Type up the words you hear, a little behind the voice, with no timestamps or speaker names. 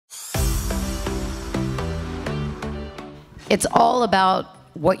it's all about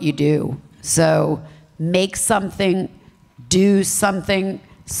what you do. So make something, do something,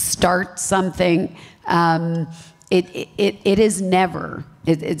 start something. It is never,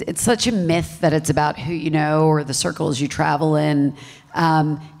 it's such a myth that it's about who you know or the circles you travel in.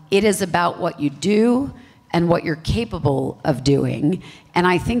 It is about what you do and what you're capable of doing. And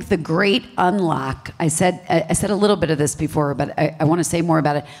I think the great unlock, I said a little bit of this before, but I want to say more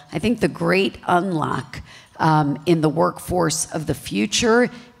about it. I think the great unlock in the workforce of the future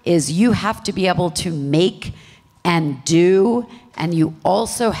is you have to be able to make and do, and you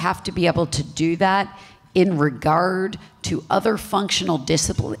also have to be able to do that in regard to other functional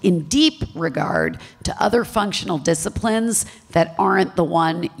disciplines, in deep regard to other functional disciplines that aren't the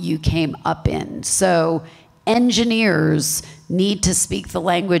one you came up in. So engineers need to speak the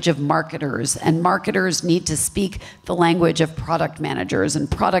language of marketers, and marketers need to speak the language of product managers, and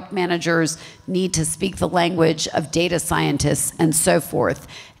product managers need to speak the language of data scientists, and so forth.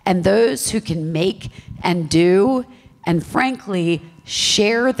 And those who can make and do, and frankly,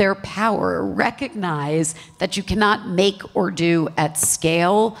 share their power, recognize that you cannot make or do at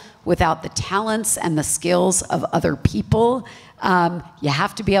scale without the talents and the skills of other people. You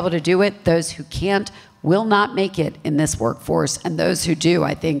have to be able to do it. Those who can't will not make it in this workforce, and those who do,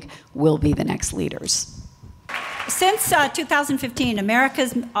 I think, will be the next leaders. Since 2015,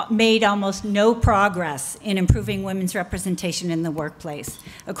 America's made almost no progress in improving women's representation in the workplace,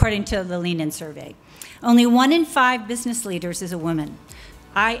 according to the Lean In survey. Only 1 in 5 business leaders is a woman.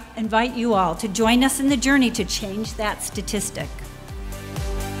 I invite you all to join us in the journey to change that statistic.